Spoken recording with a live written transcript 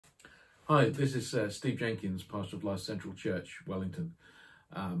Hi, this is Steve Jenkins, pastor of Life Central Church, Wellington.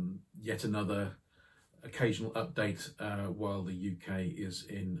 Yet another occasional update while the UK is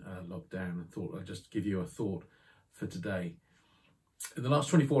in lockdown. I thought I'd just give you a thought for today. In the last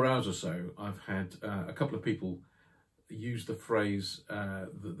 24 hours or so, I've had a couple of people use the phrase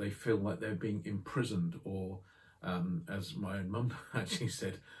that they feel like they're being imprisoned, or as my own mum actually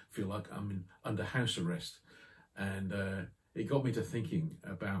said, feel like I'm under house arrest. And it got me to thinking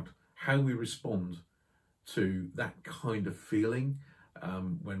about how we respond to that kind of feeling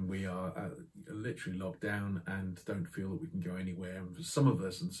when we are literally locked down and don't feel that we can go anywhere. And for some of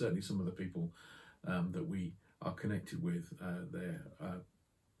us, and certainly some of the people that we are connected with, their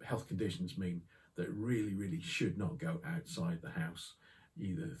health conditions mean that really should not go outside the house,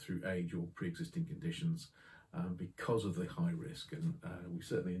 either through age or pre-existing conditions, because of the high risk. And we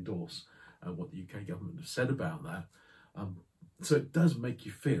certainly endorse what the UK government has said about that. So it does make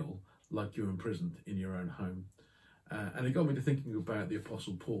you feel like you're imprisoned in your own home. And it got me to thinking about the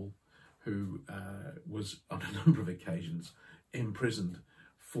Apostle Paul, who was on a number of occasions imprisoned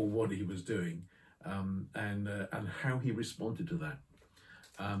for what he was doing, and how he responded to that.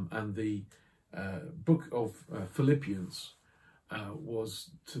 And the book of Philippians was,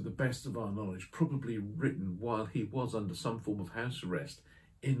 to the best of our knowledge, probably written while he was under some form of house arrest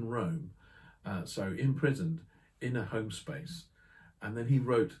in Rome, so imprisoned in a home space. And then he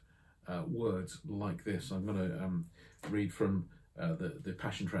wrote words like this. I'm going to read from the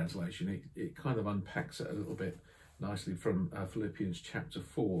Passion Translation. It kind of unpacks it a little bit nicely from Philippians chapter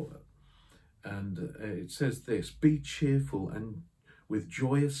 4. And it says this: "Be cheerful and with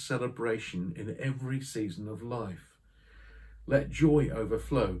joyous celebration in every season of life. Let joy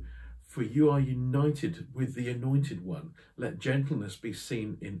overflow, for you are united with the Anointed One. Let gentleness be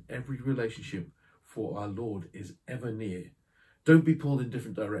seen in every relationship, for our Lord is ever near. Don't be pulled in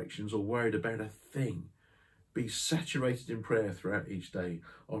different directions or worried about a thing. Be saturated in prayer throughout each day,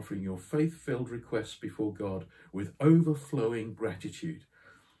 offering your faith-filled requests before God with overflowing gratitude.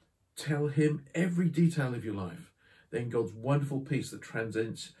 Tell him every detail of your life. Then God's wonderful peace that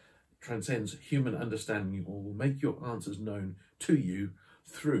transcends human understanding will make your answers known to you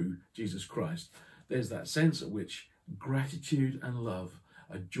through Jesus Christ." There's that sense at which gratitude and love,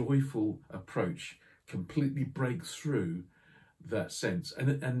 a joyful approach, completely breaks through that sense.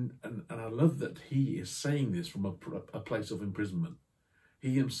 And I love that he is saying this from a place of imprisonment.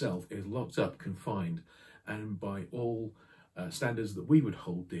 He himself is locked up, confined, and by all standards that we would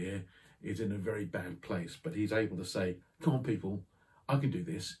hold dear, is in a very bad place. But he's able to say, "Come on, people, I can do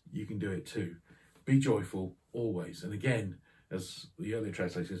this. You can do it too. Be joyful always." And again, as the earlier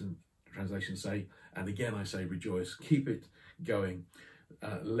translations say, "And again I say rejoice." Keep it going.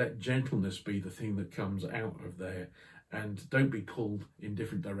 Let gentleness be the thing that comes out of there. And don't be pulled in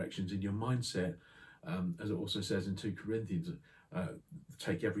different directions in your mindset. As it also says in 2 Corinthians,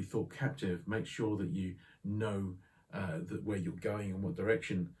 take every thought captive. Make sure that you know that where you're going and what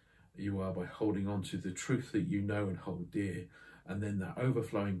direction you are by holding on to the truth that you know and hold dear. And then that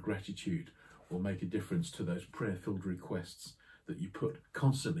overflowing gratitude will make a difference to those prayer-filled requests that you put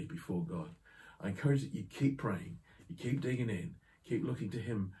constantly before God. I encourage that you keep praying, you keep digging in, keep looking to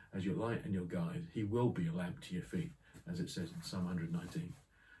him as your light and your guide. He will be a lamp to your feet, as it says in Psalm 119.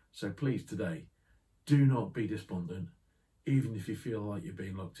 So please today, do not be despondent, even if you feel like you're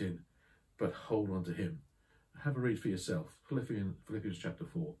being locked in, but hold on to him. Have a read for yourself. Philippians chapter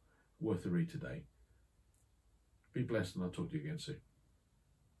 4, worth a read today. Be blessed, and I'll talk to you again soon.